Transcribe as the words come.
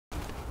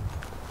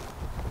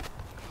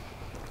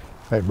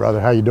Hey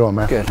brother, how you doing,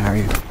 man? Good, how are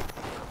you?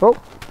 Oh,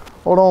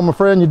 hold on my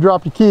friend, you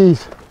dropped your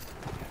keys.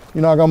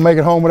 You're not gonna make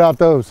it home without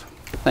those.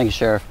 Thank you,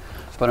 Sheriff.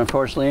 But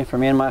unfortunately, for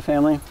me and my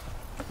family,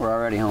 we're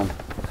already home.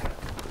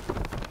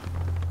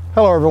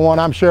 Hello everyone,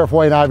 I'm Sheriff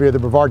Wayne Ivey of the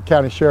Brevard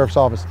County Sheriff's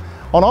Office.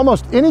 On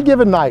almost any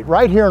given night,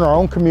 right here in our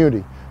own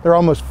community, there are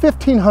almost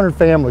 1,500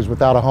 families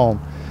without a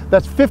home.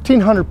 That's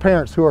 1,500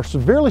 parents who are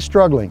severely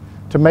struggling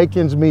to make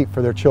ends meet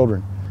for their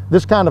children.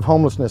 This kind of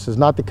homelessness is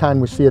not the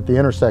kind we see at the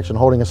intersection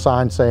holding a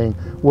sign saying,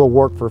 "We'll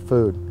work for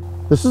food."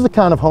 This is the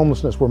kind of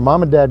homelessness where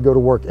mom and dad go to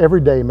work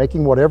every day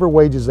making whatever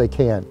wages they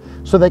can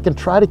so they can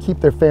try to keep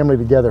their family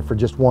together for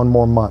just one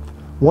more month,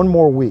 one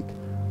more week,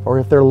 or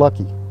if they're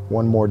lucky,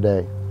 one more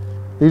day.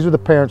 These are the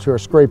parents who are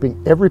scraping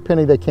every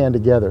penny they can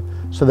together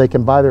so they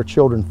can buy their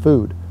children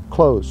food,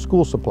 clothes,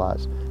 school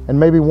supplies, and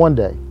maybe one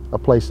day, a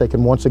place they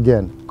can once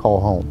again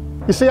call home.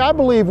 You see, I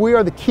believe we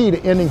are the key to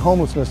ending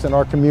homelessness in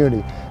our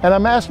community, and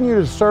I'm asking you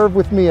to serve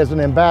with me as an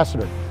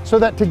ambassador so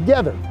that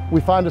together we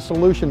find a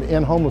solution to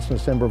end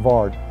homelessness in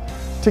Brevard.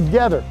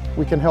 Together,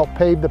 we can help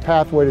pave the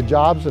pathway to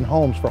jobs and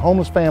homes for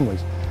homeless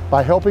families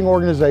by helping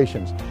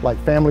organizations like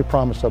Family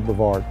Promise of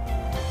Brevard.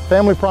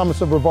 Family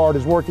Promise of Brevard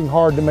is working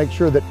hard to make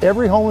sure that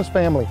every homeless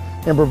family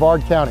in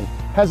Brevard County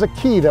has a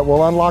key that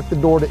will unlock the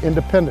door to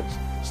independence,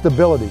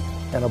 stability,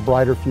 and a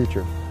brighter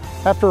future.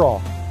 After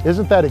all,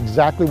 isn't that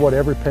exactly what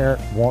every parent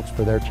wants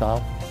for their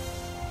child?